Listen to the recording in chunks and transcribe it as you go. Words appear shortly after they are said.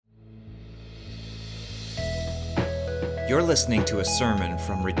You're listening to a sermon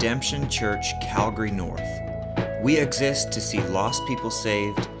from Redemption Church, Calgary North. We exist to see lost people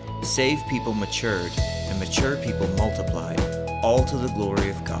saved, saved people matured, and mature people multiplied, all to the glory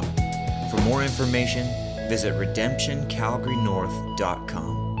of God. For more information, visit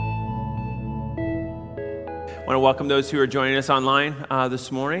redemptioncalgarynorth.com. I want to welcome those who are joining us online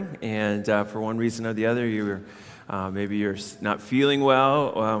this morning, and for one reason or the other, maybe you're not feeling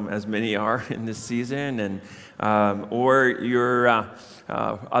well, as many are in this season, and or you're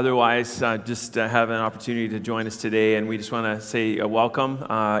otherwise just have an opportunity to join us today, and we just want to say welcome.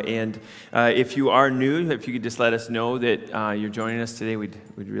 And if you are new, if you could just let us know that you're joining us today, we'd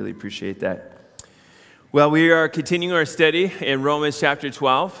really appreciate that. Well, we are continuing our study in Romans chapter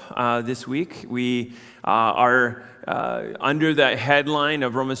 12 this week. We are under the headline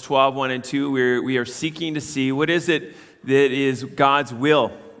of Romans 12, 1 and 2. We are seeking to see what is it that is God's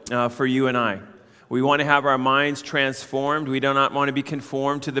will for you and I. We want to have our minds transformed. We do not want to be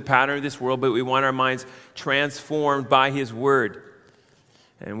conformed to the pattern of this world, but we want our minds transformed by His Word.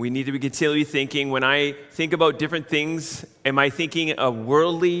 And we need to be continually thinking, when I think about different things, am I thinking a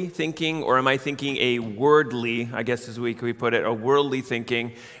worldly thinking, or am I thinking a wordly, I guess as we put it, a worldly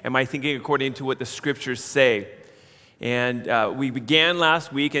thinking? Am I thinking according to what the Scriptures say? And we began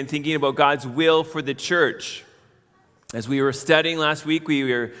last week in thinking about God's will for the church. As we were studying last week, we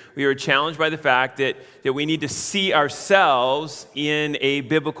were challenged by the fact that we need to see ourselves in a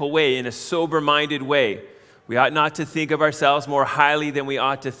biblical way, in a sober-minded way. We ought not to think of ourselves more highly than we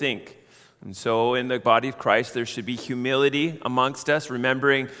ought to think. And so in the body of Christ, there should be humility amongst us,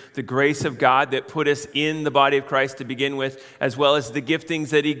 remembering the grace of God that put us in the body of Christ to begin with, as well as the giftings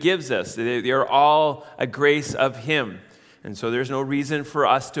that He gives us. They are all a grace of Him. And so there's no reason for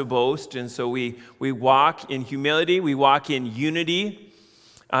us to boast. And so we walk in humility, we walk in unity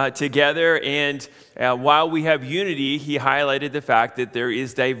together. And while we have unity, he highlighted the fact that there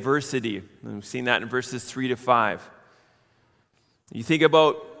is diversity. And we've seen that in verses 3 to 5. You think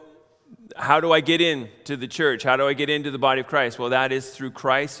about, how do I get into the church? How do I get into the body of Christ? Well, that is through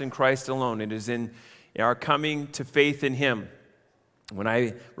Christ and Christ alone. It is in our coming to faith in Him. When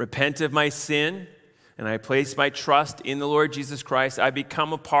I repent of my sin, and I place my trust in the Lord Jesus Christ, I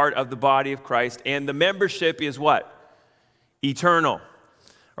become a part of the body of Christ. And the membership is what? Eternal,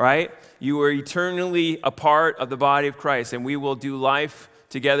 right? You are eternally a part of the body of Christ, and we will do life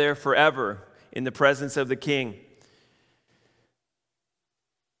together forever in the presence of the King.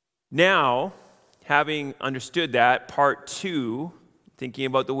 Now, having understood that, part 2, thinking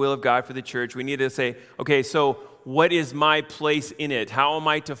about the will of God for the church, we need to say, okay, so what is my place in it? How am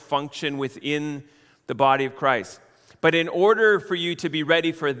I to function within the body of Christ? But in order for you to be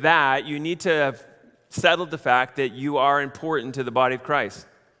ready for that, you need to have settled the fact that you are important to the body of Christ.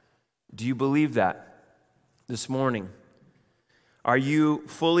 Do you believe that this morning? Are you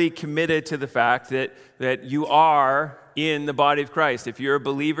fully committed to the fact that you are in the body of Christ? If you're a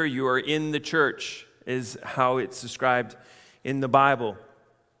believer, you are in the church, is how it's described in the Bible.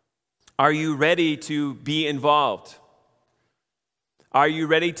 Are you ready to be involved? Are you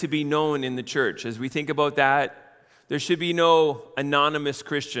ready to be known in the church? As we think about that, there should be no anonymous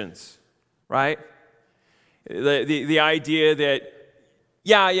Christians, right? The idea that,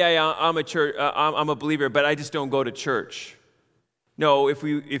 I'm a believer, but I just don't go to church. No,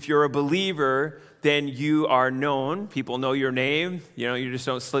 if you're a believer, then you are known. People know your name. You just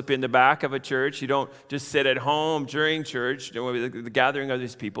don't slip in the back of a church. You don't just sit at home during church, the gathering of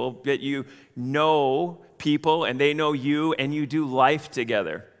these people, but you know people and they know you, and you do life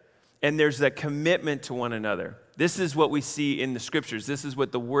together. And there's a commitment to one another. This is what we see in the Scriptures. This is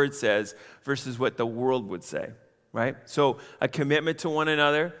what the Word says versus what the world would say, right? So a commitment to one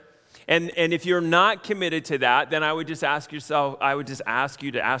another. And if you're not committed to that, then I would just ask you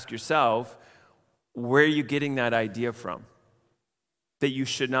to ask yourself, where are you getting that idea from? That you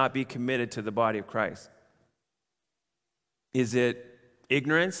should not be committed to the body of Christ? Is it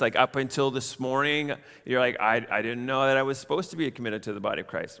ignorance? Like up until this morning, you're like, I didn't know that I was supposed to be committed to the body of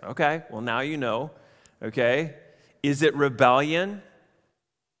Christ. Okay, well now you know. Okay? Is it rebellion?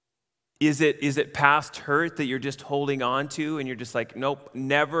 Is it past hurt that you're just holding on to and you're just like, nope,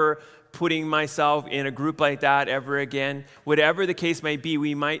 never putting myself in a group like that ever again? Whatever the case may be,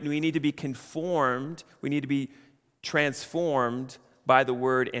 we need to be conformed, we need to be transformed by the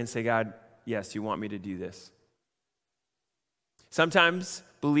Word and say, God, yes, you want me to do this. Sometimes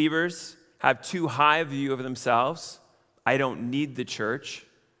believers have too high a view of themselves. I don't need the church.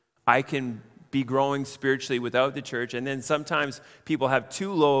 I can be growing spiritually without the church. And then sometimes people have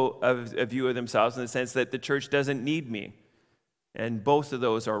too low of a view of themselves in the sense that the church doesn't need me. And both of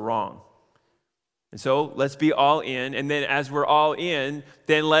those are wrong. And so let's be all in. And then as we're all in,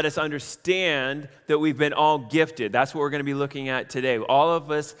 then let us understand that we've been all gifted. That's what we're going to be looking at today. All of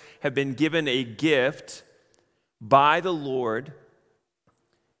us have been given a gift by the Lord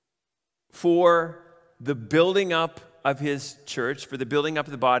for the building up of his church, for the building up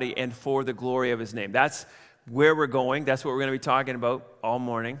of the body, and for the glory of his name. That's where we're going. That's what we're going to be talking about all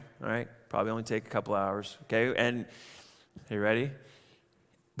morning. All right? Probably only take a couple hours. Okay? And are you ready?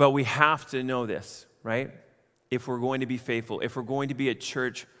 But we have to know this, right? If we're going to be faithful, if we're going to be a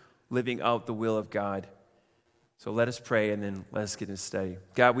church living out the will of God. So let us pray and then let us get into study.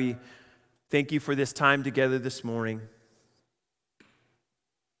 God, we thank you for this time together this morning.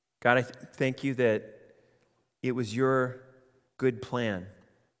 God, I thank you that it was your good plan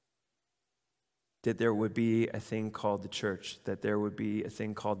that there would be a thing called the church, that there would be a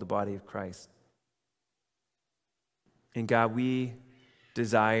thing called the body of Christ. And God, we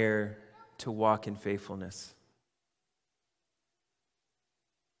desire to walk in faithfulness.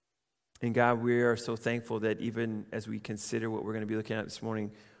 And God, we are so thankful that even as we consider what we're going to be looking at this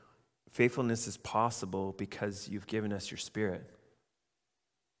morning, faithfulness is possible because you've given us your Spirit,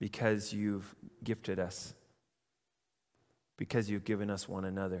 because you've gifted us, because you've given us one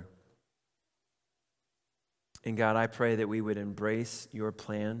another. And God, I pray that we would embrace your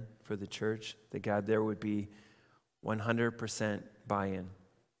plan for the church, that God, there would be 100% buy-in.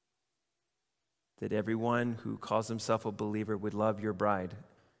 That everyone who calls himself a believer would love your bride,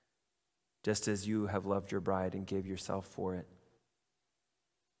 just as you have loved your bride and gave yourself for it.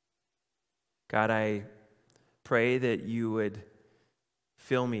 God, I pray that you would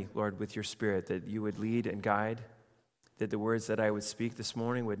fill me, Lord, with your Spirit, that you would lead and guide, that the words that I would speak this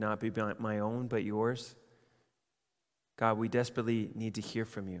morning would not be my own, but yours. God, we desperately need to hear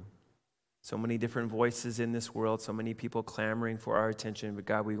from you. So many different voices in this world, so many people clamoring for our attention, but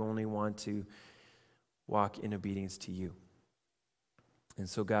God, we only want to walk in obedience to you. And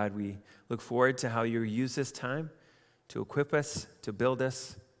so, God, we look forward to how you use this time to equip us, to build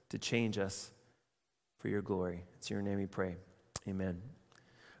us, to change us for your glory. It's in your name we pray. Amen. All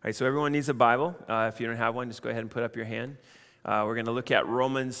right, so everyone needs a Bible. If you don't have one, just go ahead and put up your hand. We're going to look at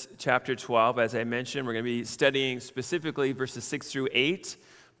Romans chapter 12. As I mentioned, we're going to be studying specifically verses 6 through 8,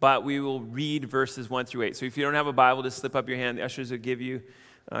 but we will read verses 1 through 8. So if you don't have a Bible, just slip up your hand. The ushers will give you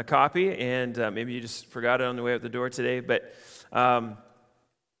a copy, and maybe you just forgot it on the way out the door today. But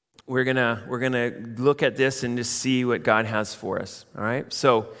we're gonna look at this and just see what God has for us. All right.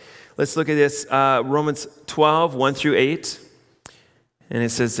 So let's look at this. Romans 12, 1 through 8, and it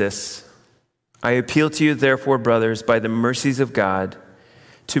says this: I appeal to you, therefore, brothers, by the mercies of God,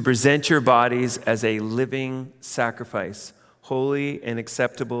 to present your bodies as a living sacrifice, holy and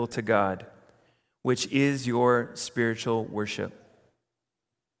acceptable to God, which is your spiritual worship.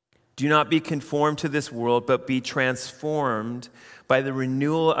 Do not be conformed to this world, but be transformed by the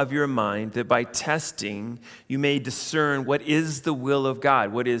renewal of your mind, that by testing you may discern what is the will of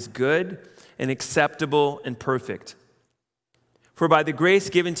God, what is good and acceptable and perfect. For by the grace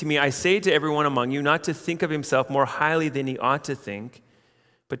given to me, I say to everyone among you not to think of himself more highly than he ought to think,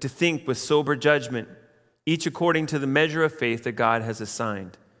 but to think with sober judgment, each according to the measure of faith that God has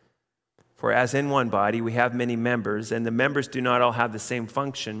assigned. For as in one body we have many members, and the members do not all have the same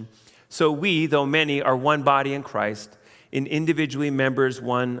function, so we, though many, are one body in Christ, and individually members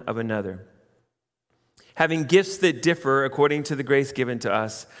one of another. Having gifts that differ according to the grace given to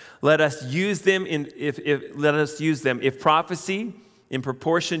us, let us use them. If prophecy, in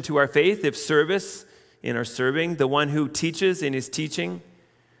proportion to our faith; if service, in our serving; the one who teaches, in his teaching;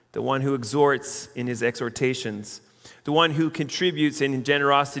 the one who exhorts, in his exhortations; the one who contributes, in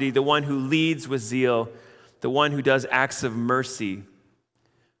generosity; the one who leads, with zeal; the one who does acts of mercy,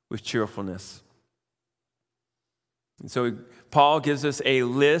 with cheerfulness. And so Paul gives us a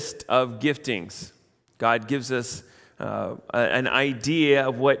list of giftings. God gives us an idea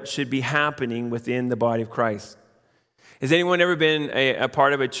of what should be happening within the body of Christ. Has anyone ever been a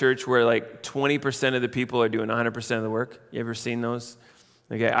part of a church where like 20% of the people are doing 100% of the work? You ever seen those?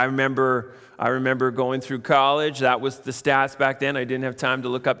 Okay, I remember going through college. That was the stats back then. I didn't have time to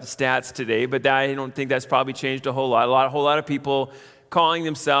look up the stats today, but I don't think that's probably changed a whole lot. A whole lot of people calling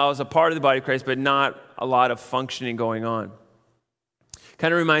themselves a part of the body of Christ, but not a lot of functioning going on.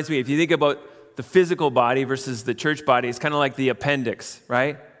 Kind of reminds me, if you think about the physical body versus the church body, it's kind of like the appendix,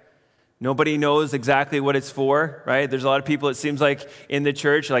 right? Nobody knows exactly what it's for, right? There's a lot of people, it seems like, in the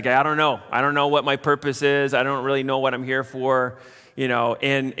church, like, I don't know what my purpose is. I don't really know what I'm here for,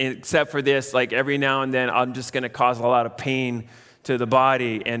 and except for this, like every now and then, I'm just going to cause a lot of pain to the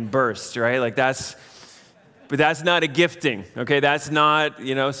body and burst, right? Like that's but that's not a gifting, okay? That's not,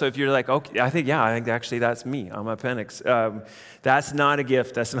 so if you're like, okay, I think actually that's me. I'm a Penix. That's not a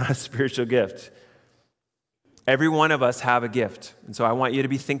gift. That's not a spiritual gift. Every one of us have a gift. And so I want you to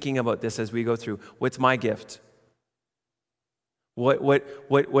be thinking about this as we go through. What's my gift?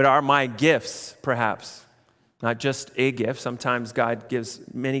 What are my gifts, perhaps? Not just a gift. Sometimes God gives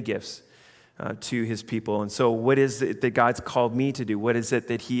many gifts to his people. And so what is it that God's called me to do? What is it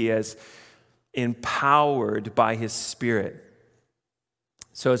that he has empowered by his Spirit?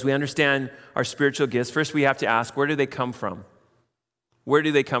 So as we understand our spiritual gifts, first we have to ask, where do they come from? Where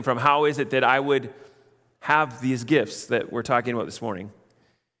do they come from? How is it that I would have these gifts that we're talking about this morning?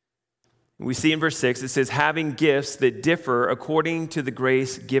 We see in verse 6, it says, having gifts that differ according to the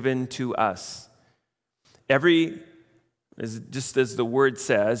grace given to us. Just as the word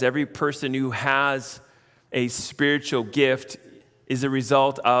says, every person who has a spiritual gift is a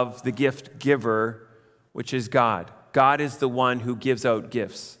result of the gift giver, which is God. God is the one who gives out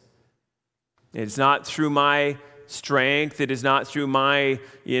gifts. It's not through my strength. It is not through my,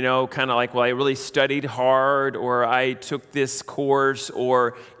 kind of like, well, I really studied hard, or I took this course,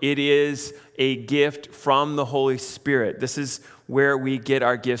 or it is a gift from the Holy Spirit. This is where we get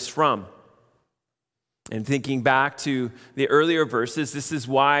our gifts from. And thinking back to the earlier verses, this is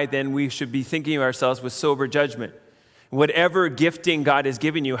why then we should be thinking of ourselves with sober judgment. Whatever gifting God has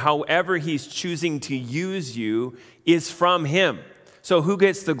given you, however he's choosing to use you, is from him. So who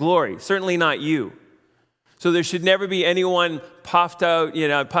gets the glory? Certainly not you. So there should never be anyone puffed out,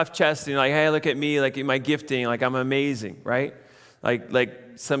 puffed chest, and like, hey, look at me, like my gifting, like I'm amazing, right? Like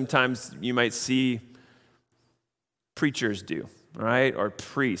sometimes you might see preachers do, right? Or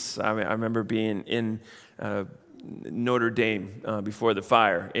priests. I remember being in Notre Dame before the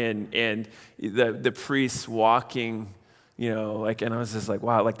fire, and the priests walking, and I was just like,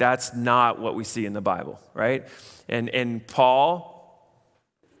 wow, like that's not what we see in the Bible, right? And Paul,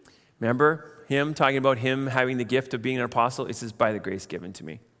 remember him talking about him having the gift of being an apostle? It says, by the grace given to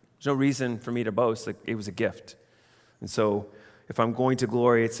me. There's no reason for me to boast. Like, it was a gift. And so if I'm going to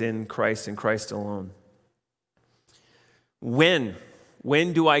glory, it's in Christ and Christ alone. When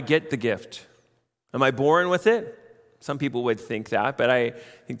do I get the gift? Am I born with it? Some people would think that, but I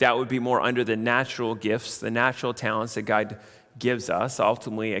think that would be more under the natural gifts, the natural talents that God gives us.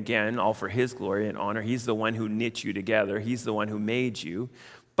 Ultimately, again, all for his glory and honor. He's the one who knit you together. He's the one who made you.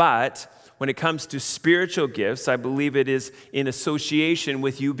 But when it comes to spiritual gifts, I believe it is in association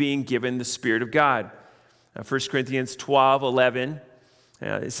with you being given the Spirit of God. 1 Corinthians 12:11,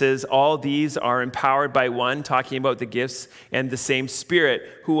 it says, all these are empowered by one, talking about the gifts, and the same Spirit,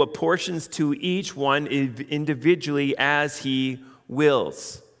 who apportions to each one individually as he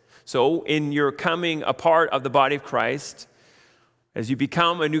wills. So in your coming a part of the body of Christ, as you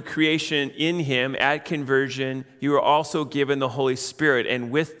become a new creation in him at conversion, you are also given the Holy Spirit.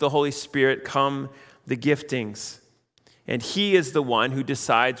 And with the Holy Spirit come the giftings. And he is the one who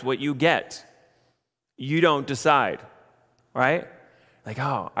decides what you get. You don't decide, right? Like,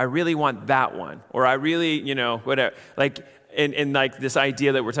 oh, I really want that one. Or I really, whatever. Like, and like this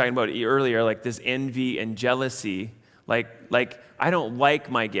idea that we're talking about earlier, like this envy and jealousy. Like I don't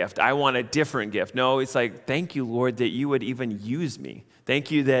like my gift. I want a different gift. No, it's like, thank you, Lord, that you would even use me. Thank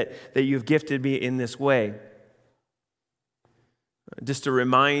you that you've gifted me in this way. Just a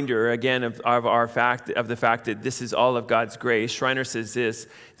reminder, again, of the fact that this is all of God's grace. Schreiner says this: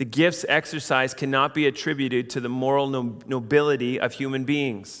 the gifts exercised cannot be attributed to the moral nobility of human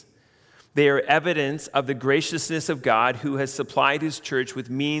beings. They are evidence of the graciousness of God, who has supplied his church with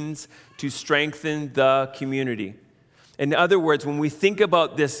means to strengthen the community. In other words, when we think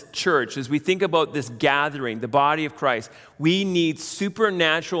about this church, as we think about this gathering, the body of Christ, we need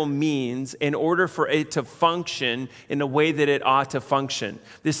supernatural means in order for it to function in the way that it ought to function.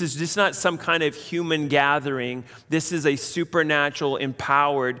 This is just not some kind of human gathering. This is a supernatural,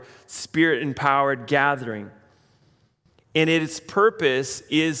 empowered, spirit-empowered gathering. And its purpose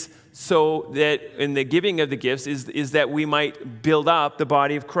is so that in the giving of the gifts is that we might build up the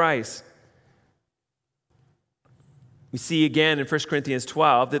body of Christ. We see again in 1 Corinthians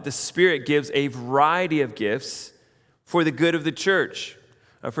 12 that the Spirit gives a variety of gifts for the good of the church.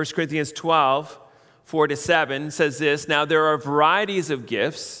 1 Corinthians 12, 4-7 says this: now there are varieties of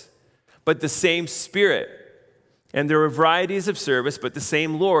gifts, but the same Spirit. And there are varieties of service, but the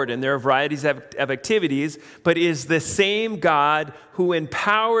same Lord. And there are varieties of activities, but it is the same God who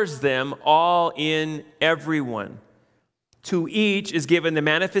empowers them all in everyone. To each is given the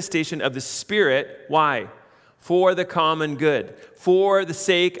manifestation of the Spirit. Why? For the common good, for the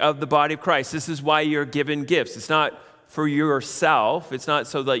sake of the body of Christ. This is why you're given gifts. It's not for yourself. It's not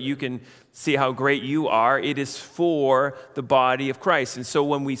so that you can see how great you are. It is for the body of Christ. And so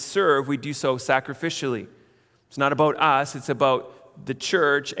when we serve, we do so sacrificially. It's not about us. It's about the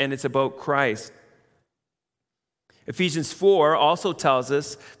church, and it's about Christ. Ephesians 4 also tells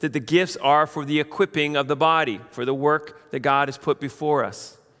us that the gifts are for the equipping of the body, for the work that God has put before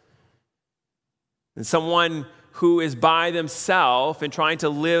us. And someone who is by themselves and trying to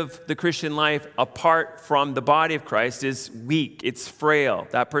live the Christian life apart from the body of Christ is weak. It's frail.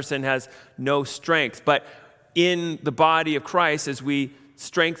 That person has no strength. But in the body of Christ, as we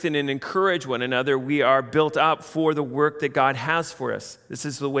strengthen and encourage one another, we are built up for the work that God has for us. This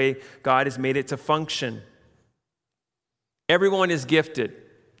is the way God has made it to function. Everyone is gifted.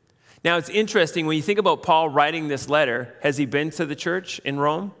 Now, it's interesting when you think about Paul writing this letter. Has he been to the church in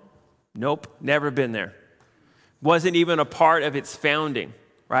Rome? Nope, never been there. Wasn't even a part of its founding,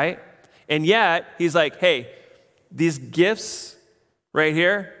 right? And yet, he's like, hey, these gifts right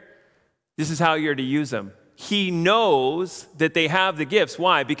here, this is how you're to use them. He knows that they have the gifts.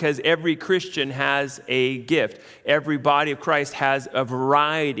 Why? Because every Christian has a gift. Every body of Christ has a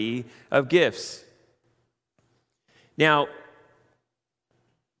variety of gifts. Now,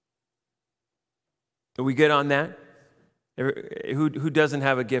 are we good on that? Who doesn't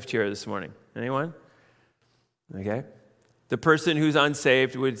have a gift here this morning? Anyone? Okay. The person who's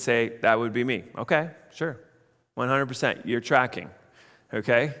unsaved would say, that would be me. Okay, sure. 100%. You're tracking.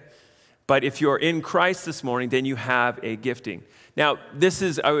 Okay? But if you're in Christ this morning, then you have a gifting. Now,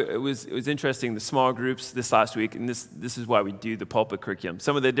 it was interesting, the small groups this last week, and this is why we do the pulpit curriculum.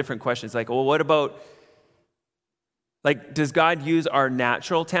 Some of the different questions, like, well, what about, does God use our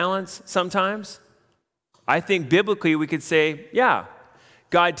natural talents sometimes? I think biblically we could say, yeah,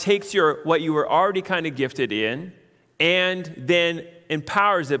 God takes what you were already kind of gifted in and then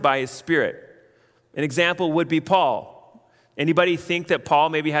empowers it by his Spirit. An example would be Paul. Anybody think that Paul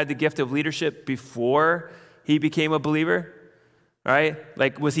maybe had the gift of leadership before he became a believer? Right?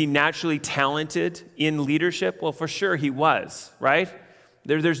 Was he naturally talented in leadership? Well, for sure he was, right?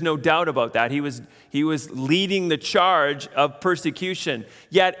 There's no doubt about that. He was leading the charge of persecution.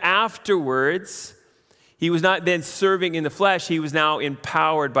 Yet afterwards, he was not then serving in the flesh. He was now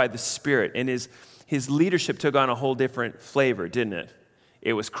empowered by the Spirit. And his leadership took on a whole different flavor, didn't it?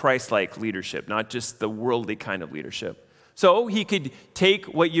 It was Christ-like leadership, not just the worldly kind of leadership. So he could take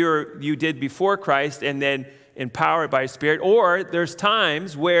what you did before Christ and then empower it by his Spirit. Or there's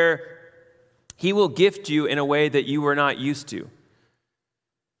times where he will gift you in a way that you were not used to.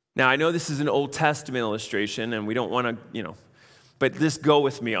 Now, I know this is an Old Testament illustration, and we don't want to, but just go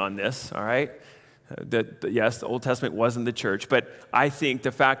with me on this, all right? Yes, the Old Testament wasn't the church, but I think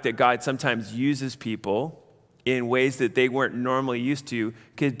the fact that God sometimes uses people in ways that they weren't normally used to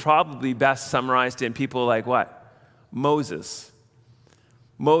could probably best summarized in people like what? Moses.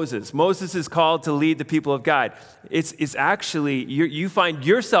 Moses is called to lead the people of God. It's actually, you find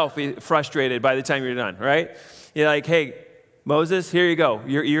yourself frustrated by the time you're done, right? You're like, hey, Moses, here you go.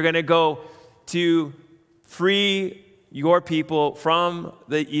 You're going to go to free your people from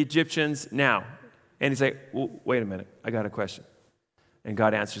the Egyptians now. And he's like, well, wait a minute, I got a question. And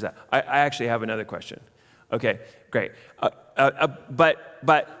God answers that. I actually have another question. Okay, great. But,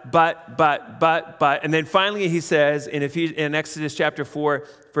 and then finally he says in Exodus chapter 4,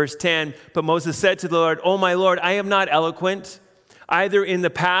 verse 10, but Moses said to the Lord, oh my Lord, I am not eloquent, either in the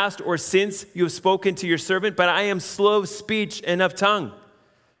past or since you have spoken to your servant, but I am slow of speech and of tongue.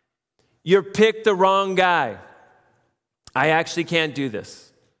 You picked the wrong guy. I actually can't do this.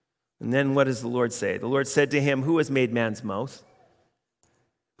 And then what does the Lord say? The Lord said to him, who has made man's mouth?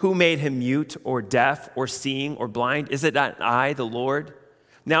 Who made him mute or deaf or seeing or blind? Is it not I, the Lord?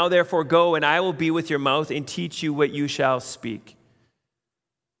 Now therefore go, and I will be with your mouth and teach you what you shall speak.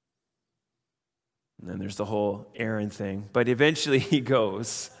 And then there's the whole Aaron thing. But eventually he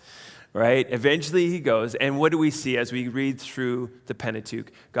goes, right? Eventually he goes. And what do we see as we read through the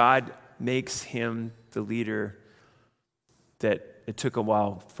Pentateuch? God makes him the leader that it took a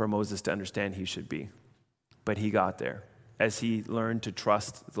while for Moses to understand he should be. But he got there. As he learned to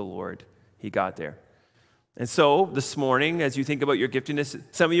trust the Lord, he got there. And so this morning, as you think about your giftedness,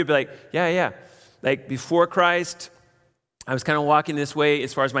 some of you will be like, yeah. Like before Christ, I was kind of walking this way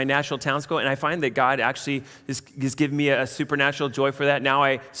as far as my natural talents go, and I find that God actually has given me a supernatural joy for that. Now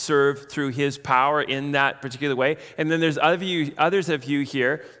I serve through his power in that particular way. And then there's others of you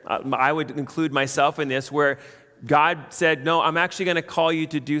here, I would include myself in this, where God said, no, I'm actually going to call you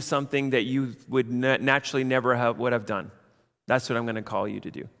to do something that you would naturally never would have done. That's what I'm going to call you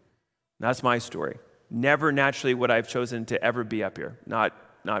to do. That's my story. Never naturally would I have chosen to ever be up here. Not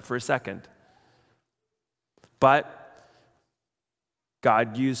for a second. But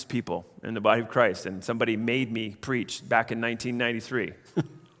God used people in the body of Christ, and somebody made me preach back in 1993.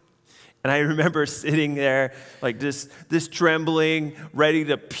 And I remember sitting there like this trembling, ready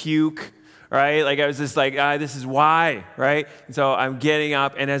to puke, right? Like I was just like, this is why, right? And so I'm getting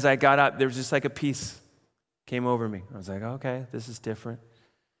up, and as I got up, there was just like a peace came over me. I was like, okay, this is different.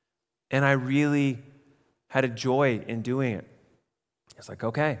 And I really had a joy in doing it. It's like,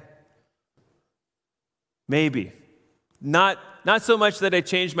 okay, maybe. Not so much that I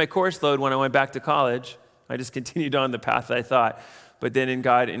changed my course load when I went back to college. I just continued on the path that I thought. But then in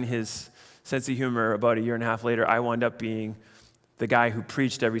God, in his sense of humor, about a year and a half later, I wound up being the guy who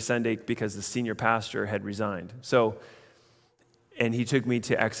preached every Sunday because the senior pastor had resigned. And he took me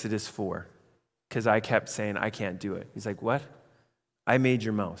to Exodus 4 because I kept saying, I can't do it. He's like, what? I made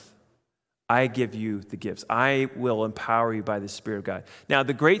your mouth. I give you the gifts. I will empower you by the Spirit of God. Now,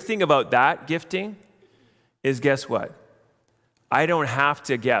 the great thing about that gifting is, guess what? I don't have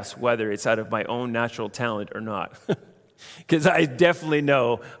to guess whether it's out of my own natural talent or not. Because I definitely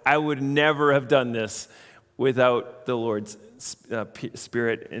know I would never have done this without the Lord's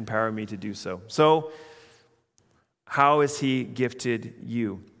Spirit empowering me to do so. So, how has he gifted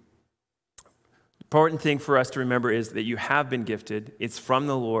you? Important thing for us to remember is that you have been gifted. It's from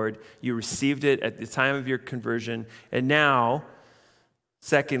the Lord. You received it at the time of your conversion. And now,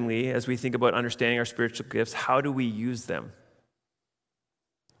 secondly, as we think about understanding our spiritual gifts, how do we use them?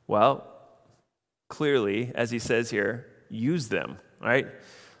 Well, clearly, as he says here, use them, right?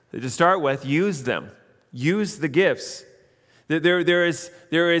 To start with, use them. Use the gifts. There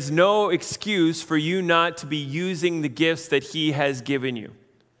is no excuse for you not to be using the gifts that he has given you.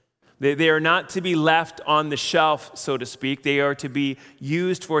 They are not to be left on the shelf, so to speak. They are to be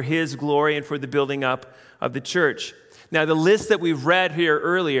used for his glory and for the building up of the church. Now, the list that we've read here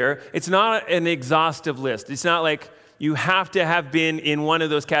earlier, it's not an exhaustive list. It's not like you have to have been in one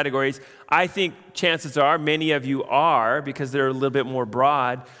of those categories. I think chances are many of you are because they're a little bit more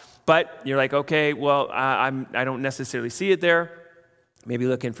broad. But you're like, okay, well, I don't necessarily see it there. Maybe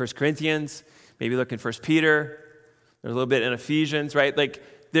look in 1 Corinthians. Maybe look in 1 Peter. There's a little bit in Ephesians, right? Like,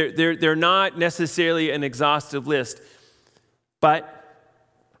 they're not necessarily an exhaustive list, but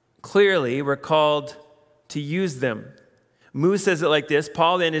clearly we're called to use them. Moose says it like this: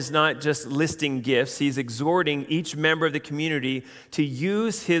 Paul then is not just listing gifts, he's exhorting each member of the community to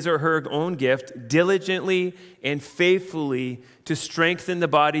use his or her own gift diligently and faithfully to strengthen the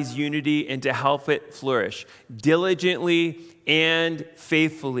body's unity and to help it flourish. Diligently and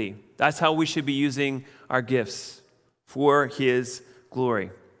faithfully. That's how we should be using our gifts for his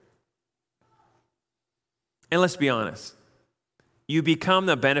glory. And let's be honest, you become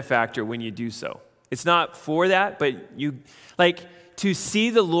the benefactor when you do so. It's not for that, but you, like, to see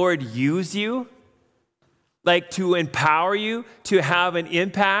the Lord use you, like to empower you to have an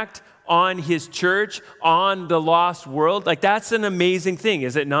impact on his church, on the lost world, like that's an amazing thing,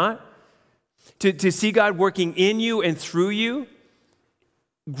 is it not? To see God working in you and through you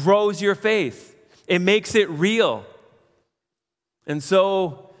grows your faith. It makes it real. And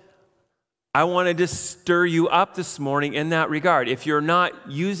so I want to just stir you up this morning in that regard. If you're not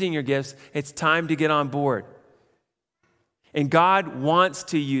using your gifts, it's time to get on board. And God wants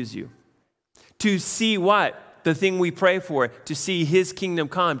to use you to see what? The thing we pray for, to see his kingdom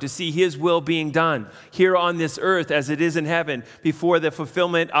come, to see his will being done here on this earth as it is in heaven, before the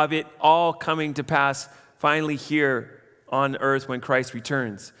fulfillment of it all coming to pass finally here on earth when Christ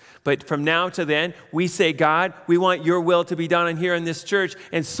returns. But from now to then, we say, God, we want your will to be done in here in this church.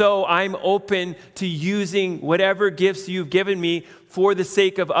 And so I'm open to using whatever gifts you've given me for the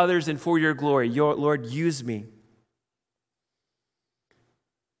sake of others and for your glory. Lord, use me.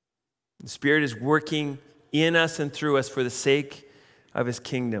 The Spirit is working in us and through us for the sake of his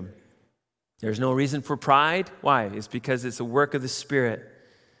kingdom. There's no reason for pride. Why? It's because it's a work of the Spirit.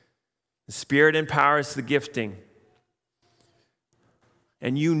 The Spirit empowers the gifting.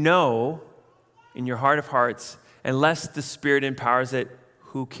 And you know in your heart of hearts, unless the Spirit empowers it,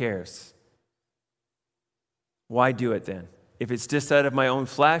 who cares? Why do it then? If it's just out of my own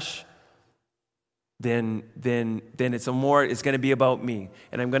flesh, then it's going to be about me,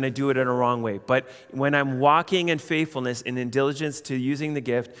 and I'm going to do it in a wrong way. But when I'm walking in faithfulness and in diligence to using the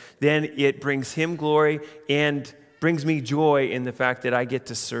gift, then it brings him glory and brings me joy in the fact that I get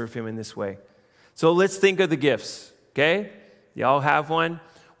to serve him in this way. So let's think of the gifts, okay? Y'all have one?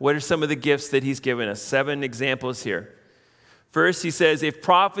 What are some of the gifts that he's given us? 7 examples here. First, he says, if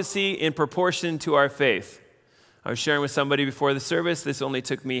prophecy in proportion to our faith. I was sharing with somebody before the service, this only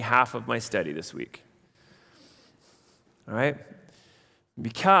took me half of my study this week. All right?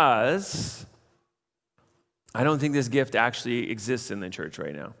 Because I don't think this gift actually exists in the church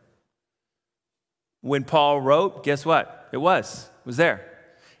right now. When Paul wrote, guess what? It was there.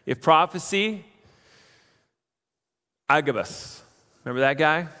 If prophecy, Agabus, remember that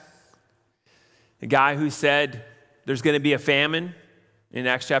guy? The guy who said there's going to be a famine in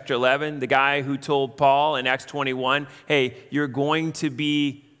Acts chapter 11. The guy who told Paul in Acts 21, hey, you're going to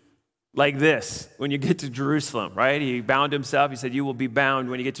be like this when you get to Jerusalem, right? He bound himself. He said, you will be bound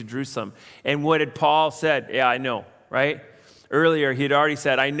when you get to Jerusalem. And what did Paul said? Yeah, I know, right? Earlier, he had already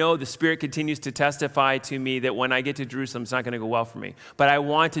said, I know the Spirit continues to testify to me that when I get to Jerusalem, it's not going to go well for me. But I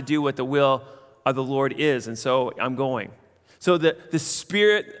want to do what the will of the Lord is, and so I'm going. So the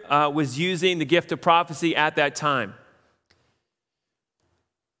Spirit was using the gift of prophecy at that time.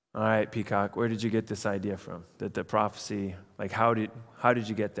 All right, Peacock, where did you get this idea from? That the prophecy, like how did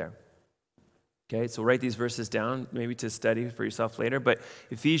you get there? Okay, so write these verses down, maybe to study for yourself later. But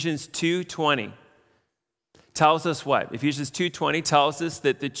Ephesians 2:20 tells us what? Ephesians 2:20 tells us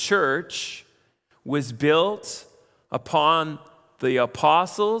that the church was built upon the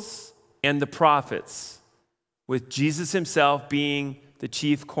apostles and the prophets, with Jesus himself being the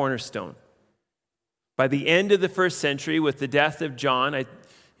chief cornerstone. By the end of the first century, with the death of John, I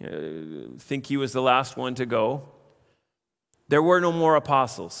think he was the last one to go, there were no more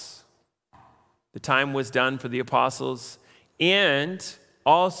apostles. The time was done for the apostles and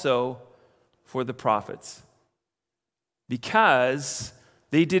also for the prophets, because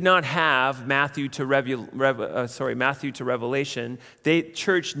they did not have Matthew to Revelation.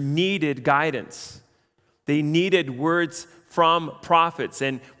 Church needed guidance. They needed words from prophets.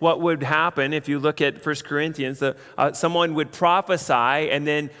 And what would happen if you look at 1 Corinthians, someone would prophesy, and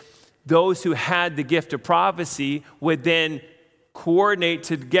then those who had the gift of prophecy would then coordinate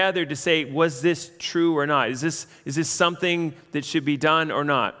together to say, was this true or not? Is this something that should be done or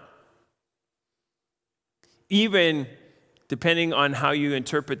not? Even depending on how you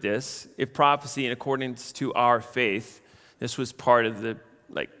interpret this, if prophecy in accordance to our faith, this was part of the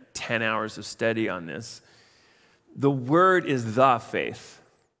 10 hours of study on this, the word is the faith.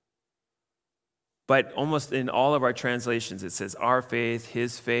 But almost in all of our translations, it says our faith,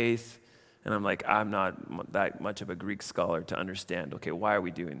 his faith. And I'm not that much of a Greek scholar to understand, okay, why are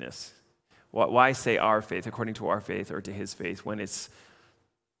we doing this? Why say our faith, according to our faith, or to his faith, when it's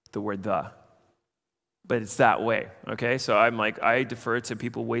the word the? But it's that way, okay? So I defer to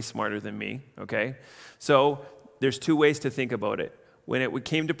people way smarter than me, okay? So there's two ways to think about it. When it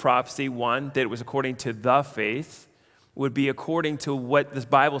came to prophecy, one, that it was according to the faith, would be according to what the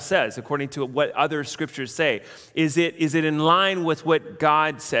Bible says, according to what other scriptures say. Is it in line with what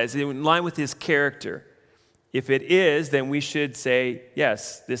God says? Is it in line with his character? If it is, then we should say,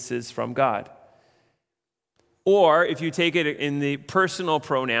 yes, this is from God. Or if you take it in the personal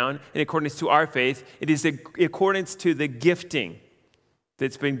pronoun, in accordance to our faith, it is in accordance to the gifting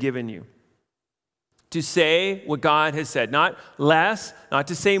that's been given you. To say what God has said, not less, not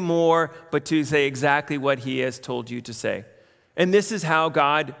to say more, but to say exactly what he has told you to say. And this is how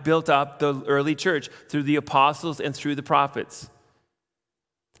God built up the early church, through the apostles and through the prophets.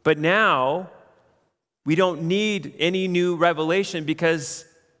 But now, we don't need any new revelation because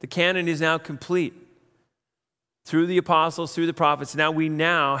the canon is now complete. Through the apostles, through the prophets, we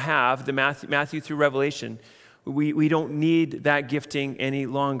now have the Matthew through Revelation. We don't need that gifting any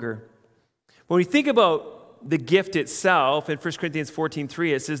longer. When we think about the gift itself, in 1 Corinthians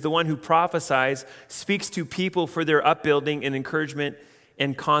 14:3, it says, the one who prophesies speaks to people for their upbuilding and encouragement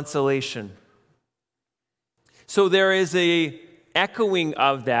and consolation. So there is a echoing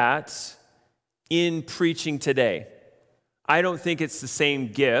of that in preaching today. I don't think it's the same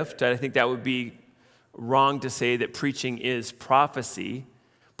gift. I think that would be wrong to say that preaching is prophecy.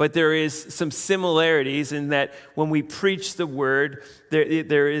 But there is some similarities in that when we preach the word,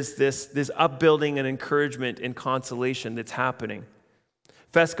 there is this upbuilding and encouragement and consolation that's happening.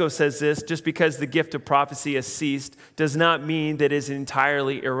 Fesco says this: just because the gift of prophecy has ceased does not mean that it is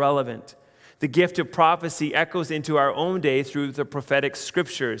entirely irrelevant. The gift of prophecy echoes into our own day through the prophetic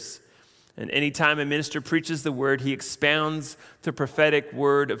scriptures. And anytime a minister preaches the word, he expounds the prophetic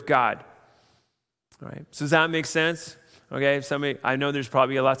word of God. All right. So does that make sense? Okay, I know there's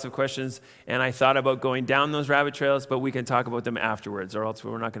probably lots of questions, and I thought about going down those rabbit trails, but we can talk about them afterwards, or else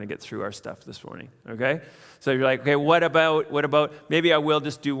we're not going to get through our stuff this morning, okay? So you're like, okay, what about, maybe I will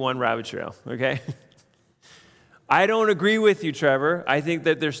just do one rabbit trail, okay? I don't agree with you, Trevor. I think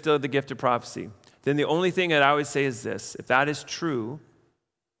that there's still the gift of prophecy. Then the only thing that I would say is this: if that is true,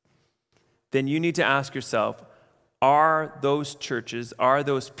 then you need to ask yourself, are those churches, are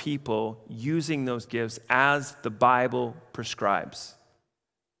those people using those gifts as the Bible prescribes?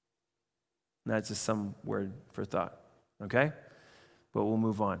 And that's just some word for thought, okay? But we'll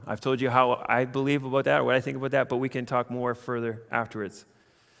move on. I've told you how I believe about that, or what I think about that, but we can talk more further afterwards.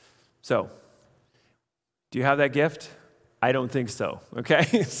 So, do you have that gift? I don't think so,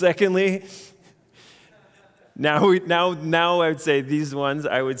 okay? Secondly, now I would say these ones,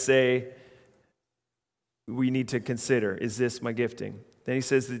 I would say we need to consider, is this my gifting? Then he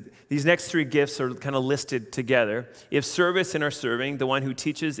says that these next three gifts are kind of listed together. If service in our serving, the one who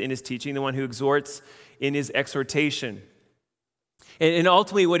teaches in his teaching, the one who exhorts in his exhortation. And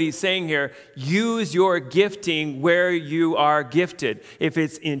ultimately what he's saying here, use your gifting where you are gifted. If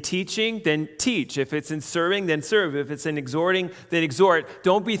it's in teaching, then teach. If it's in serving, then serve. If it's in exhorting, then exhort.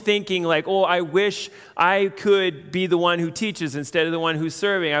 Don't be thinking like, oh, I wish I could be the one who teaches instead of the one who's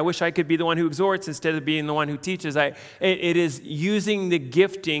serving. I wish I could be the one who exhorts instead of being the one who teaches. It is using the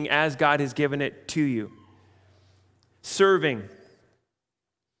gifting as God has given it to you. Serving.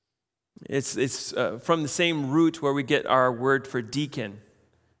 It's from the same root where we get our word for deacon.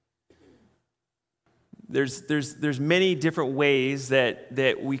 There's many different ways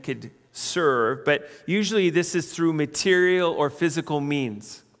that we could serve, but usually this is through material or physical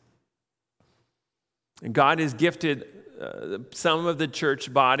means. And God has gifted some of the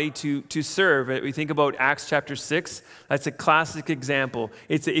church body to serve. We think about Acts chapter 6. That's a classic example.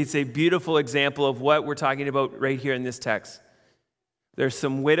 It's a beautiful example of what we're talking about right here in this text. There's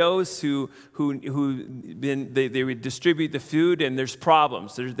some widows who they would distribute the food, and there's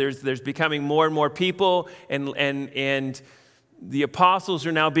problems. There's becoming more and more people, and the apostles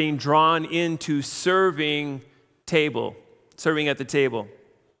are now being drawn into serving at the table.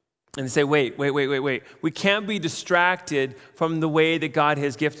 And they say, wait. We can't be distracted from the way that God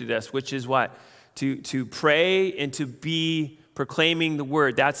has gifted us, which is what? To pray and to be proclaiming the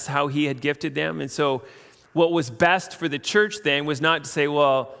word. That's how he had gifted them. And so what was best for the church then was not to say,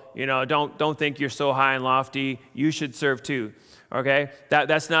 well, don't think you're so high and lofty. You should serve too. Okay?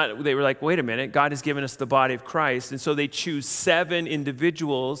 That's not, they were like, wait a minute, God has given us the body of Christ. And so they choose 7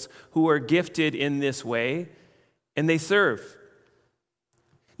 individuals who are gifted in this way, and they serve.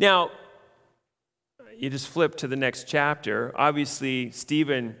 Now, you just flip to the next chapter. Obviously,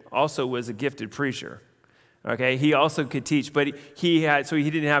 Stephen also was a gifted preacher. Okay, he also could teach, but he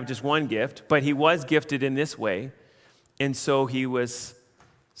didn't have just one gift, but he was gifted in this way, and so he was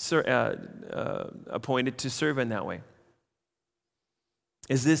appointed to serve in that way.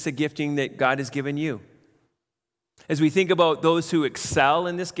 Is this a gifting that God has given you? As we think about those who excel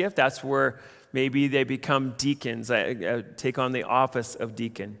in this gift, that's where maybe they become deacons, take on the office of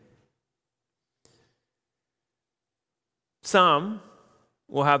deacon. Some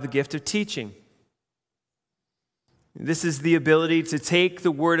will have the gift of teaching. This is the ability to take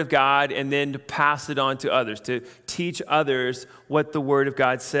the Word of God and then to pass it on to others, to teach others what the Word of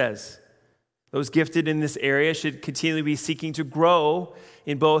God says. Those gifted in this area should continually be seeking to grow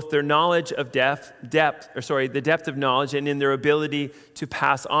in both their knowledge of the depth of knowledge, and in their ability to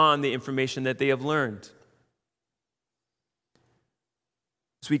pass on the information that they have learned.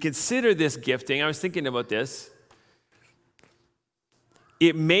 As we consider this gifting, I was thinking about this.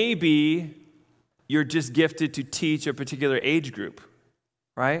 It may be you're just gifted to teach a particular age group,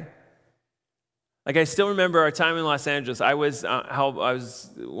 right? Like I still remember our time in Los Angeles. I was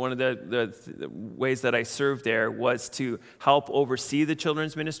one of the ways that I served there was to help oversee the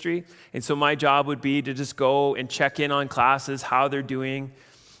children's ministry, and so my job would be to just go and check in on classes, how they're doing.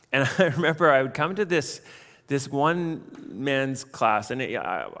 And I remember I would come to this one man's class, and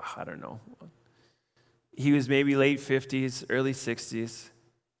I don't know, he was maybe late 50s, early 60s.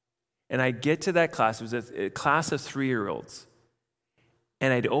 And I'd get to that class. It was a class of 3-year-olds.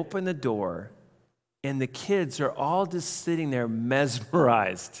 And I'd open the door, and the kids are all just sitting there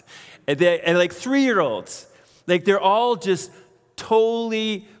mesmerized. And like 3-year-olds. Like they're all just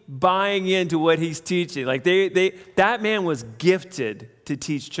totally buying into what he's teaching. Like that man was gifted to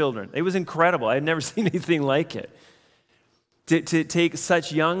teach children. It was incredible. I'd never seen anything like it. To take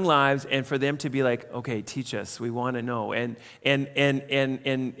such young lives and for them to be like, okay, teach us, we want to know. And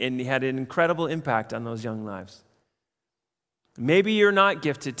he had an incredible impact on those young lives. Maybe you're not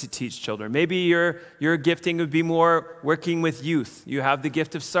gifted to teach children. Maybe your gifting would be more working with youth. You have the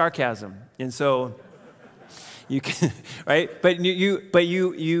gift of sarcasm. And so you can, right? But you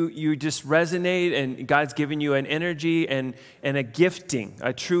just resonate, and God's given you an energy and a gifting,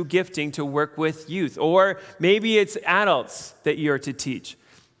 a true gifting to work with youth. Or maybe it's adults that you're to teach.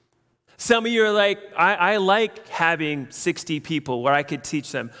 Some of you are like, I like having 60 people where I could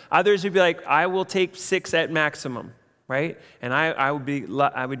teach them. Others would be like, I will take 6 at maximum, right? And I would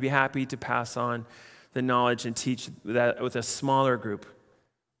be happy to pass on the knowledge and teach that with a smaller group.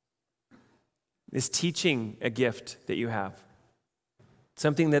 Is teaching a gift that you have?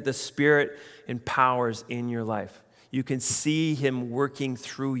 Something that the Spirit empowers in your life. You can see Him working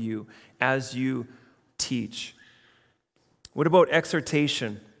through you as you teach. What about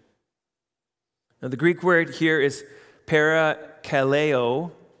exhortation? Now, the Greek word here is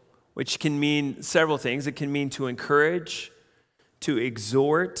parakaleo, which can mean several things. It can mean to encourage, to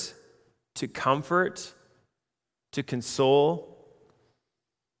exhort, to comfort, to console.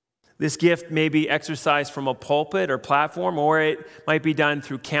 This gift may be exercised from a pulpit or platform, or it might be done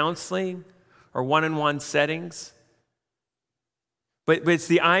through counseling or one-on-one settings. But it's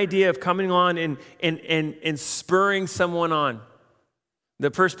the idea of coming on and spurring someone on.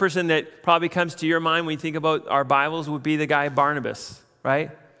 The first person that probably comes to your mind when you think about our Bibles would be the guy Barnabas,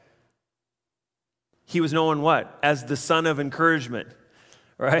 right? He was known what? As the son of encouragement,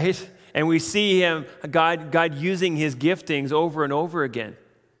 right? And we see him, God using his giftings over and over again.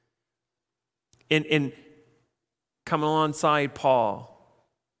 In coming alongside Paul,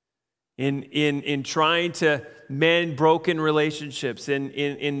 in trying to mend broken relationships,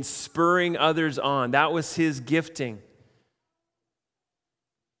 in spurring others on. That was his gifting.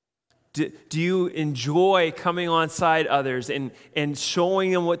 Do you enjoy coming alongside others and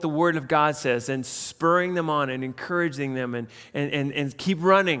showing them what the Word of God says and spurring them on and encouraging them and keep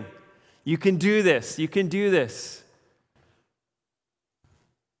running? You can do this. You can do this.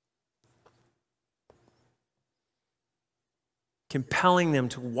 Compelling them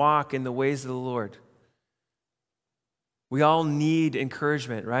to walk in the ways of the Lord. We all need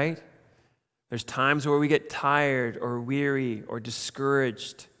encouragement, right? There's times where we get tired or weary or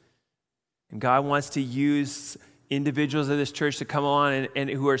discouraged. And God wants to use individuals of this church to come on and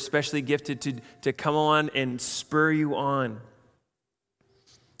who are especially gifted to come on and spur you on.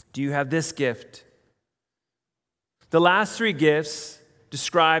 Do you have this gift? The last three gifts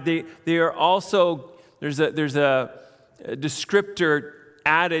described, they are also, there's a descriptor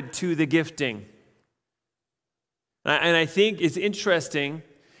added to the gifting. And I think it's interesting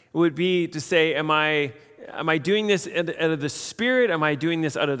would be to say, am I doing this out of the Spirit? Am I doing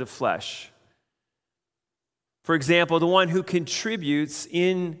this out of the flesh? For example, the one who contributes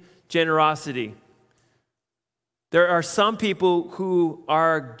in generosity. There are some people who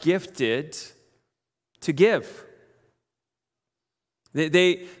are gifted to give.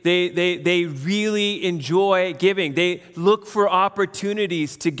 They really enjoy giving. They look for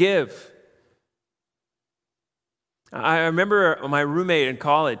opportunities to give. I remember my roommate in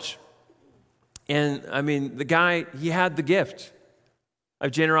college, and the guy, he had the gift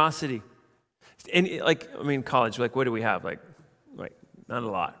of generosity. And college, what do we have? Like not a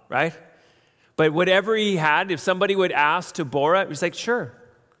lot, right? But whatever he had, if somebody would ask to borrow it, he's like, sure.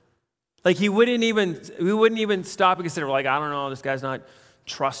 We wouldn't even stop and consider, I don't know, this guy's not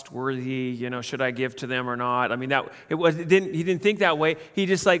trustworthy, should I give to them or not? He didn't think that way. He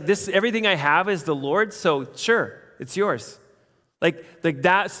just this, everything I have is the Lord's, so sure, it's yours.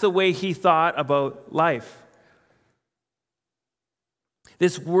 That's the way he thought about life.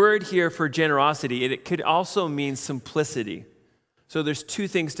 This word here for generosity, it could also mean simplicity. So there's two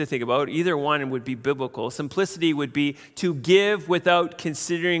things to think about. Either one would be biblical. Simplicity would be to give without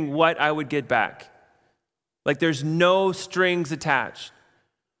considering what I would get back. There's no strings attached.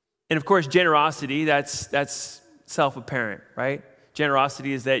 And of course, generosity, that's self-apparent, right?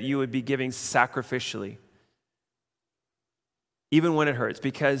 Generosity is that you would be giving sacrificially. Even when it hurts,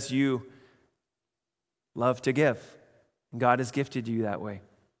 because you love to give. God has gifted you that way.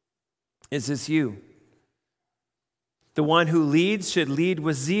 Is this you? The one who leads should lead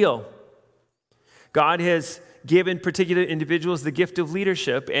with zeal. God has given particular individuals the gift of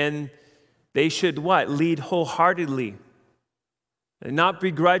leadership, and they should what? Lead wholeheartedly, and not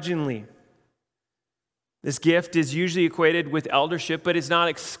begrudgingly. This gift is usually equated with eldership, but it's not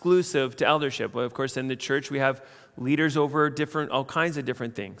exclusive to eldership. Well, of course, in the church, we have leaders over all kinds of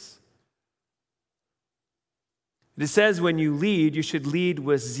different things. It says when you lead, you should lead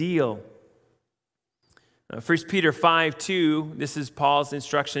with zeal. 1 Peter 5:2, this is Peter's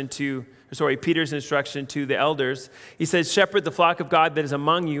instruction to the elders. He says, shepherd the flock of God that is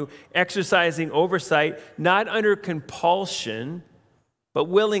among you, exercising oversight, not under compulsion, but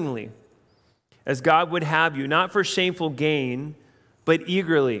willingly, as God would have you, not for shameful gain, but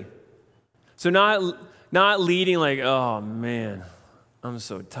eagerly. So not leading oh man, I'm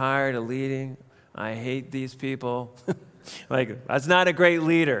so tired of leading. I hate these people. That's not a great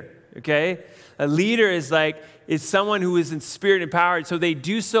leader, okay? A leader is someone who is in spirit empowered, so they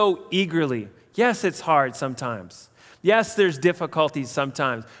do so eagerly. Yes, it's hard sometimes. Yes, there's difficulties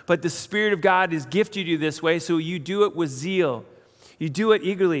sometimes, but the Spirit of God has gifted you this way, so you do it with zeal. You do it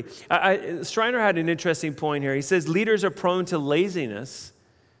eagerly. Schreiner had an interesting point here. He says leaders are prone to laziness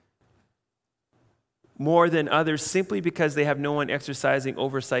more than others simply because they have no one exercising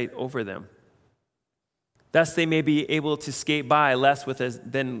oversight over them. Thus, they may be able to skate by less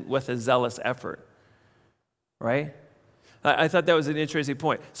than with a zealous effort. Right? I thought that was an interesting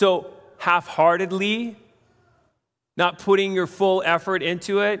point. So, half-heartedly, not putting your full effort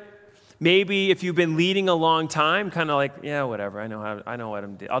into it. Maybe if you've been leading a long time, kind of like, yeah, whatever. I know what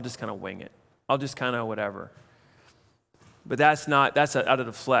I'm doing. I'll just kind of wing it. I'll just kind of whatever. But that's out of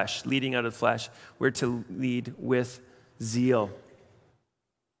the flesh, leading out of the flesh. We're to lead with zeal,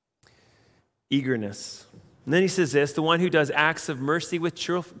 eagerness. And then he says this, the one who does acts of mercy with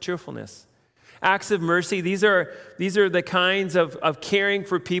cheerfulness. Acts of mercy, these are the kinds of caring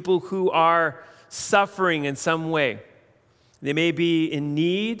for people who are suffering in some way. They may be in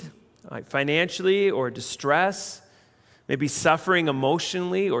need, like financially or distress, maybe suffering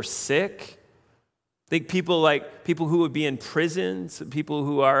emotionally or sick. Think people who would be in prisons, people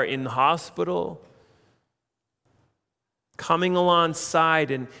who are in hospital, coming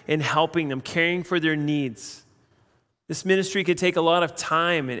alongside and helping them, caring for their needs. This ministry could take a lot of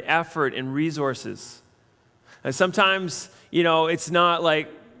time and effort and resources. And sometimes, it's not like,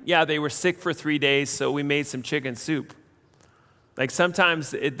 yeah, they were sick for 3 days, so we made some chicken soup. Like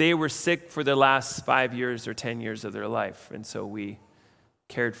sometimes they were sick for the last 5 years or 10 years of their life, and so we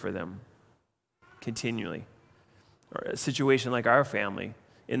cared for them continually. Or a situation like our family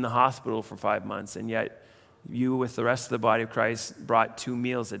in the hospital for 5 months, and yet you with the rest of the body of Christ brought 2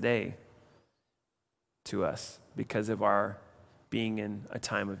 meals a day to us because of our being in a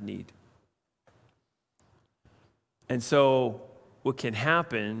time of need. And so what can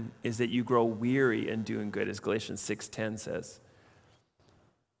happen is that you grow weary in doing good, as Galatians 6:10 says.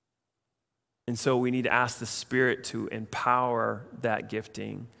 And so we need to ask the Spirit to empower that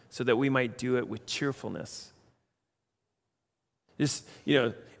gifting so that we might do it with cheerfulness. Just,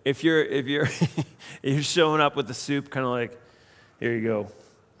 if you're if you're showing up with the soup, kind of like, here you go,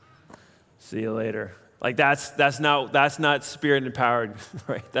 see you later. Like that's not Spirit empowered,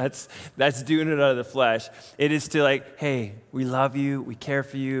 right? That's doing it out of the flesh. It is to like, hey, we love you, we care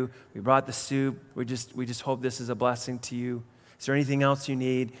for you, we brought the soup. We just hope this is a blessing to you. Is there anything else you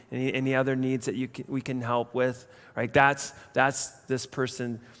need? Any other needs that we can help with? Right? That's this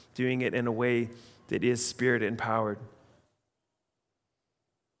person doing it in a way that is Spirit empowered.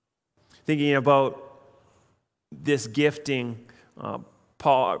 Thinking about this gifting,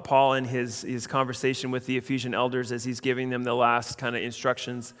 Paul in his conversation with the Ephesian elders as he's giving them the last kind of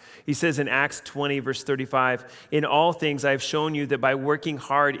instructions, he says in Acts 20, verse 35, in all things I have shown you that by working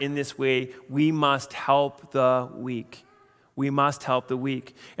hard in this way, we must help the weak. We must help the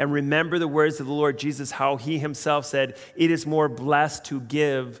weak. And remember the words of the Lord Jesus, how he himself said, it is more blessed to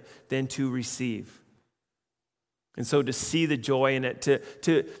give than to receive. And so to see the joy in it,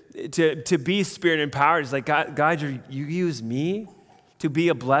 to be Spirit empowered is like, God, you use me to be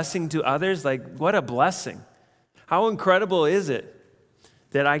a blessing to others? Like, what a blessing. How incredible is it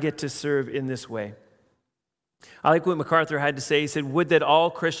that I get to serve in this way? I like what MacArthur had to say. He said, would that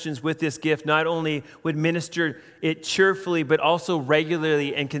all Christians with this gift not only would minister it cheerfully, but also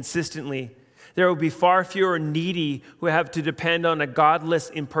regularly and consistently. There will be far fewer needy who have to depend on a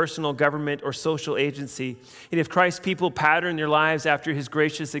godless, impersonal government or social agency. And if Christ's people pattern their lives after his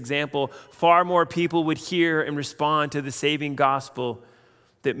gracious example, far more people would hear and respond to the saving gospel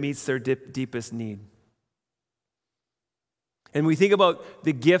that meets their deepest need. And we think about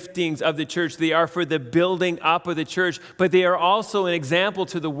the giftings of the church. They are for the building up of the church, but they are also an example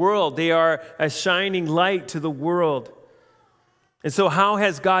to the world. They are a shining light to the world. And so how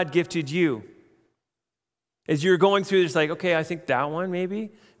has God gifted you? As you're going through this, like, okay, I think that one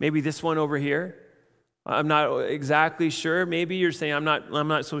maybe this one over here. I'm not exactly sure. Maybe you're saying, I'm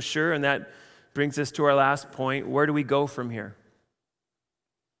not so sure. And that brings us to our last point. Where do we go from here?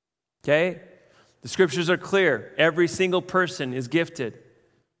 Okay? The scriptures are clear. Every single person is gifted.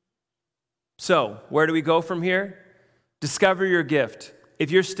 So, where do we go from here? Discover your gift.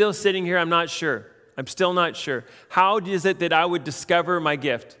 If you're still sitting here, I'm not sure. I'm still not sure. How is it that I would discover my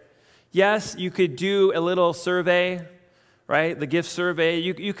gift? Yes, you could do a little survey, right? The gift survey.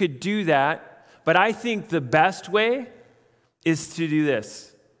 You could do that. But I think the best way is to do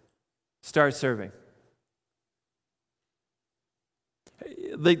this. Start serving.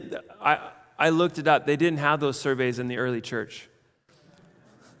 I looked it up. They didn't have those surveys in the early church.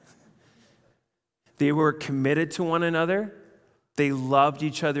 They were committed to one another. They loved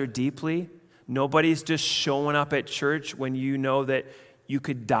each other deeply. Nobody's just showing up at church when you know that you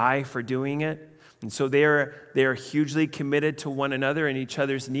could die for doing it. And so they are hugely committed to one another and each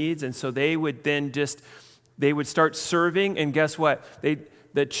other's needs. And so they would then they would start serving. And guess what?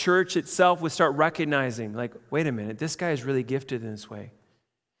 The church itself would start recognizing, like, wait a minute, this guy is really gifted in this way.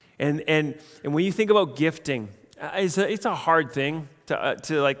 And when you think about gifting, it's a hard thing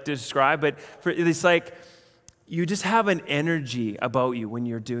to describe, but it's like you just have an energy about you when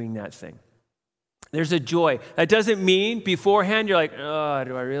you're doing that thing. There's a joy. That doesn't mean beforehand you're like, oh,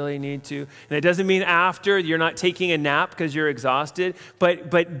 do I really need to? And it doesn't mean after you're not taking a nap because you're exhausted.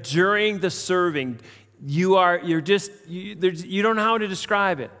 But during the serving, you don't know how to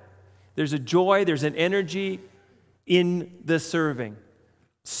describe it. There's a joy, there's an energy in the serving.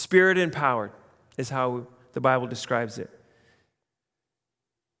 Spirit empowered is how the Bible describes it.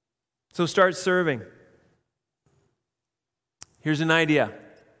 So start serving. Here's an idea.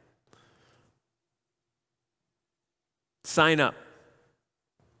 Sign up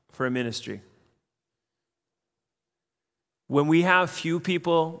for a ministry. When we have few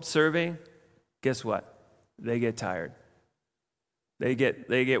people serving, guess what? They get tired. They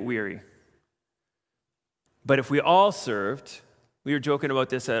get weary. But if we all served, we were joking about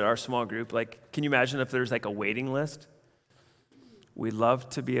this at our small group, like, can you imagine if there's like a waiting list? We'd love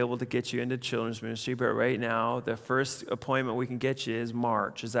to be able to get you into children's ministry, but right now, the first appointment we can get you is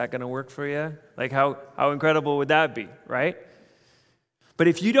March. Is that going to work for you? Like, how incredible would that be, right? But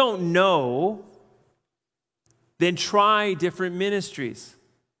if you don't know, then try different ministries.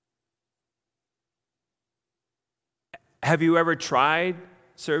 Have you ever tried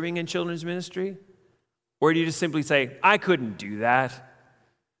serving in children's ministry? Or do you just simply say, I couldn't do that?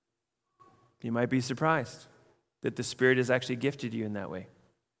 You might be surprised that the Spirit has actually gifted you in that way.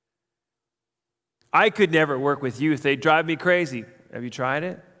 I could never work with youth. They drive me crazy. Have you tried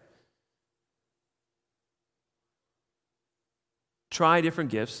it? Try different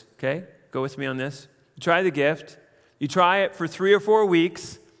gifts, okay? Go with me on this. Try the gift. You try it for 3 or 4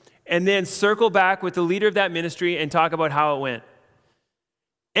 weeks, and then circle back with the leader of that ministry and talk about how it went.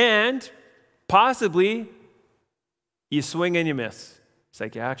 And possibly, you swing and you miss. It's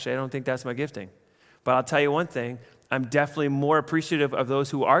like, yeah, actually, I don't think that's my gifting. But I'll tell you one thing, I'm definitely more appreciative of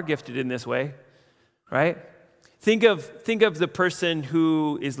those who are gifted in this way, right? Think of the person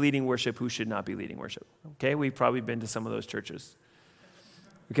who is leading worship who should not be leading worship, okay? We've probably been to some of those churches,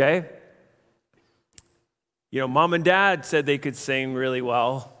 okay? You know, mom and dad said they could sing really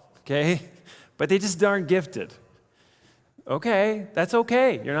well, okay? But they just aren't gifted. Okay, that's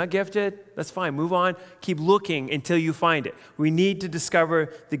okay. You're not gifted. That's fine. Move on. Keep looking until you find it. We need to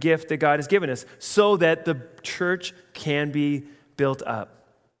discover the gift that God has given us so that the church can be built up.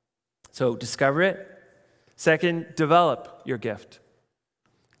 So discover it. Second, develop your gift.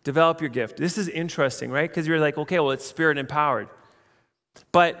 Develop your gift. This is interesting, right? Because you're like, okay, well, it's Spirit empowered.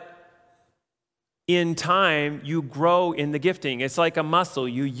 But in time, you grow in the gifting. It's like a muscle.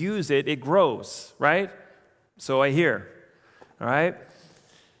 You use it, it grows, right? So I hear. All right?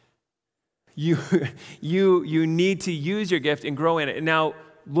 You need to use your gift and grow in it. Now,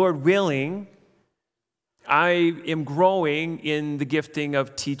 Lord willing, I am growing in the gifting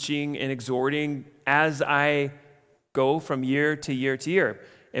of teaching and exhorting as I go from year to year to year.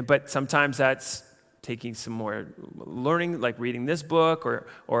 But sometimes that's taking some more learning, like reading this book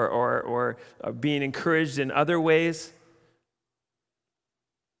or being encouraged in other ways.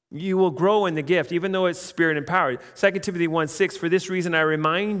 You will grow in the gift, even though it's Spirit empowered. 2 Timothy 1:6, for this reason I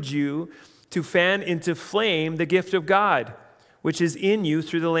remind you to fan into flame the gift of God, which is in you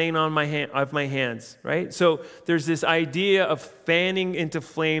through the laying on of my hands, right? So there's this idea of fanning into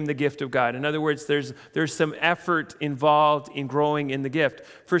flame the gift of God. In other words, there's some effort involved in growing in the gift.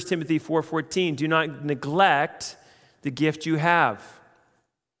 1 Timothy 4:14, do not neglect the gift you have.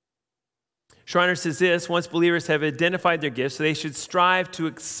 Schreiner says this, once believers have identified their gifts, they should strive to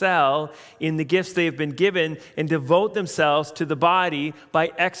excel in the gifts they have been given and devote themselves to the body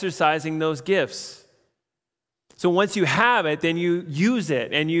by exercising those gifts. So once you have it, then you use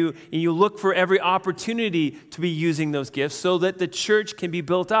it and you look for every opportunity to be using those gifts so that the church can be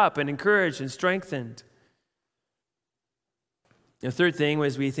built up and encouraged and strengthened. The third thing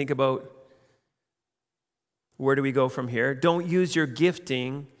as we think about where do we go from here, don't use your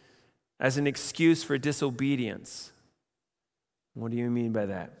gifting as an excuse for disobedience. What do you mean by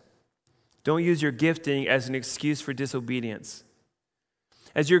that? Don't use your gifting as an excuse for disobedience.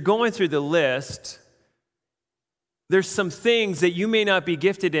 As you're going through the list, there's some things that you may not be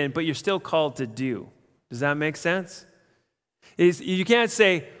gifted in, but you're still called to do. Does that make sense? You can't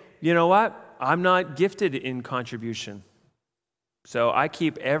say, you know what? I'm not gifted in contribution, so I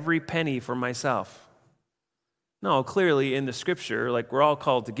keep every penny for myself. No, clearly in the scripture, like we're all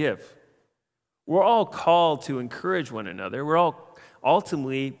called to give. We're all called to encourage one another. We're all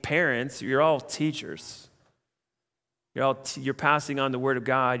ultimately parents. You're all teachers. You're passing on the word of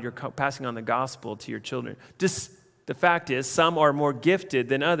God. You're passing on the gospel to your children. Just the fact is, some are more gifted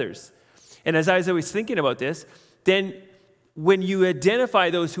than others. And as I was always thinking about this, then when you identify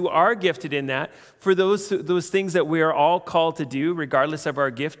those who are gifted in that, for those things that we are all called to do, regardless of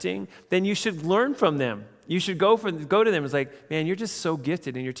our gifting, then you should learn from them. You should go to them. It's like, man, you're just so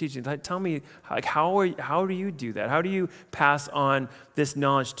gifted in your teaching. Tell me, like, how do you do that? How do you pass on this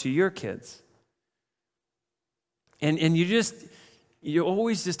knowledge to your kids? And you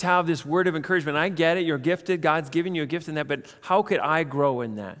always just have this word of encouragement. I get it. You're gifted. God's given you a gift in that. But how could I grow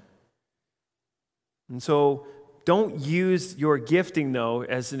in that? And so don't use your gifting, though,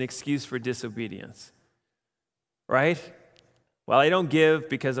 as an excuse for disobedience. Right? Well, I don't give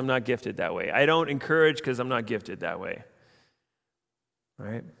because I'm not gifted that way. I don't encourage because I'm not gifted that way.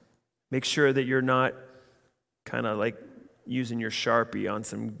 Right? Make sure that you're not kind of like using your Sharpie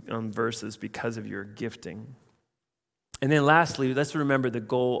on verses because of your gifting. And then lastly, let's remember the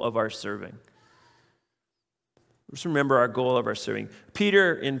goal of our serving. Let's remember our goal of our serving.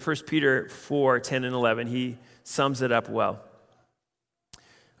 Peter, in 1 Peter 4, 10 and 11, he sums it up well.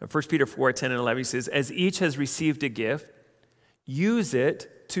 In 1 Peter 4, 10 and 11, he says, as each has received a gift, use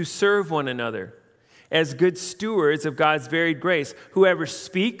it to serve one another as good stewards of God's varied grace. Whoever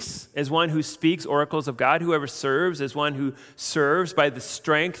speaks as one who speaks oracles of God. Whoever serves as one who serves by the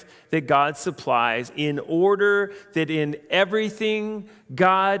strength that God supplies, in order that in everything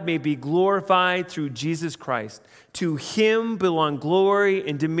God may be glorified through Jesus Christ. To him belong glory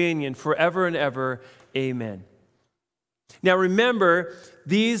and dominion forever and ever. Amen. Now remember,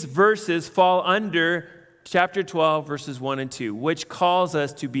 these verses fall under chapter 12, verses 1 and 2, which calls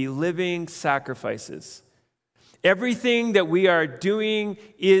us to be living sacrifices. Everything that we are doing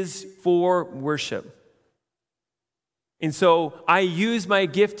is for worship. And so I use my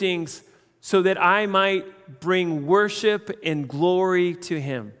giftings so that I might bring worship and glory to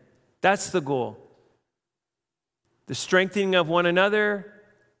him. That's the goal. The strengthening of one another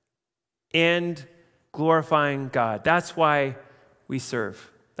and glorifying God. That's why we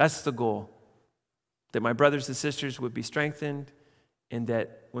serve. That's the goal. That my brothers and sisters would be strengthened, and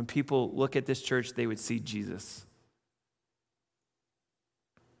that when people look at this church, they would see Jesus.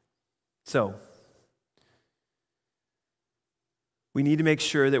 So, we need to make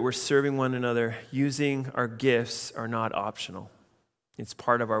sure that we're serving one another. Using our gifts are not optional. It's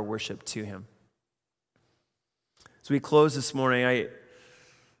part of our worship to him. As we close this morning,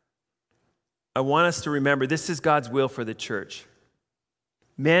 I want us to remember this is God's will for the church.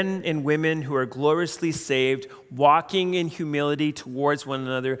 Men and women who are gloriously saved, walking in humility towards one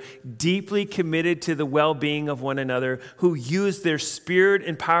another, deeply committed to the well-being of one another, who use their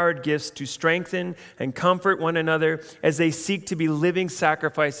spirit-empowered gifts to strengthen and comfort one another as they seek to be living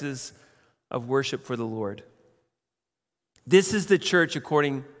sacrifices of worship for the Lord. This is the church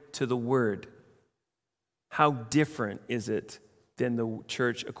according to the Word. How different is it than the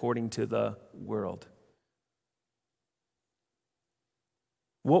church according to the world?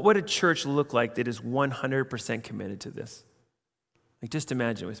 What would a church look like that is 100% committed to this? Like, just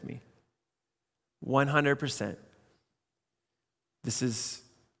imagine with me. 100%. This is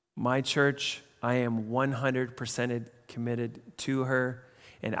my church. I am 100% committed to her,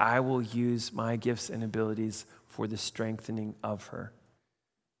 and I will use my gifts and abilities for the strengthening of her.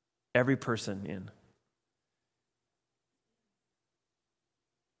 Every person in.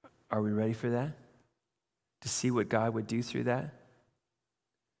 Are we ready for that? To see what God would do through that?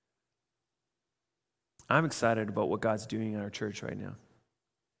 I'm excited about what God's doing in our church right now.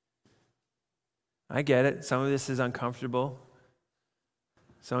 I get it. Some of this is uncomfortable.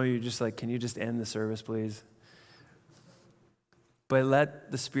 Some of you are just like, can you just end the service, please? But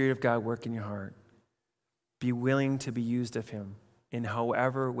let the Spirit of God work in your heart. Be willing to be used of him in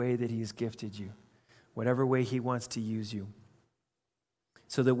however way that he's gifted you, whatever way he wants to use you,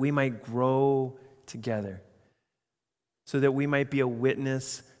 so that we might grow together, so that we might be a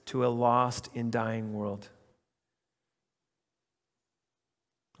witness to a lost and dying world.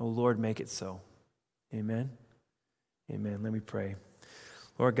 Oh Lord, make it so. Amen. Amen. Let me pray.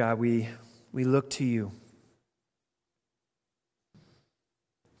 Lord God, we look to you.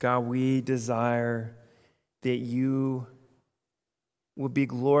 God, we desire that you would be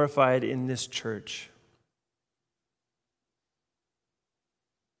glorified in this church.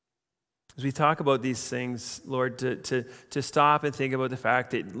 As we talk about these things, Lord, to stop and think about the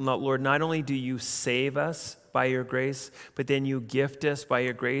fact that, Lord, not only do you save us by your grace, but then you gift us by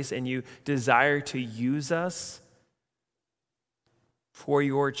your grace, and you desire to use us for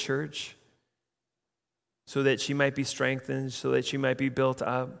your church. so that she might be strengthened, so that she might be built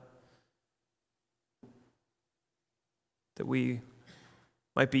up, that we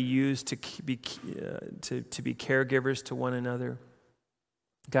might be used to be caregivers to one another.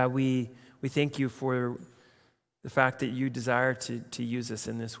 God, we thank you for the fact that you desire to use us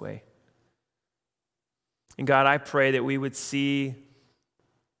in this way. And God, I pray that we would see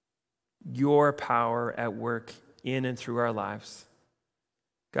your power at work in and through our lives.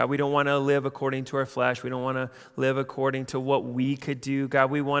 God, we don't want to live according to our flesh. We don't want to live according to what we could do.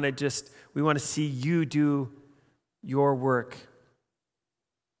 God, we want to see you do your work.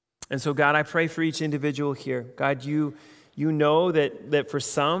 And so, God, I pray for each individual here. God, you know that for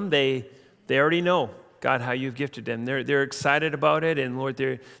some, they already know, God, how you've gifted them. They're excited about it, and Lord,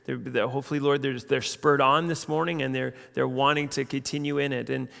 they're hopefully, Lord, they're spurred on this morning, and they're wanting to continue in it.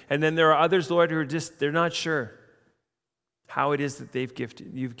 And then there are others, Lord, who are they're not sure how it is that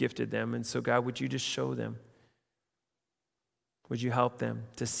you've gifted them. And so, God, would you just show them? Would you help them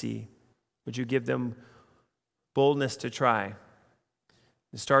to see? Would you give them boldness to try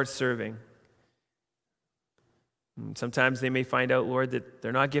and start serving? Sometimes they may find out, Lord, that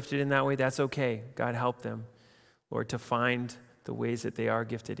they're not gifted in that way. That's okay. God, help them, Lord, to find the ways that they are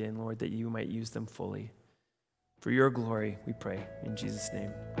gifted in, Lord, that you might use them fully. For your glory, we pray. In Jesus'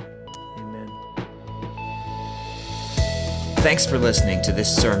 name, amen. Thanks for listening to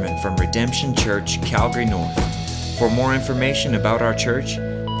this sermon from Redemption Church, Calgary North. For more information about our church,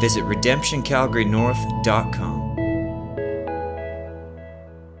 visit redemptioncalgarynorth.com.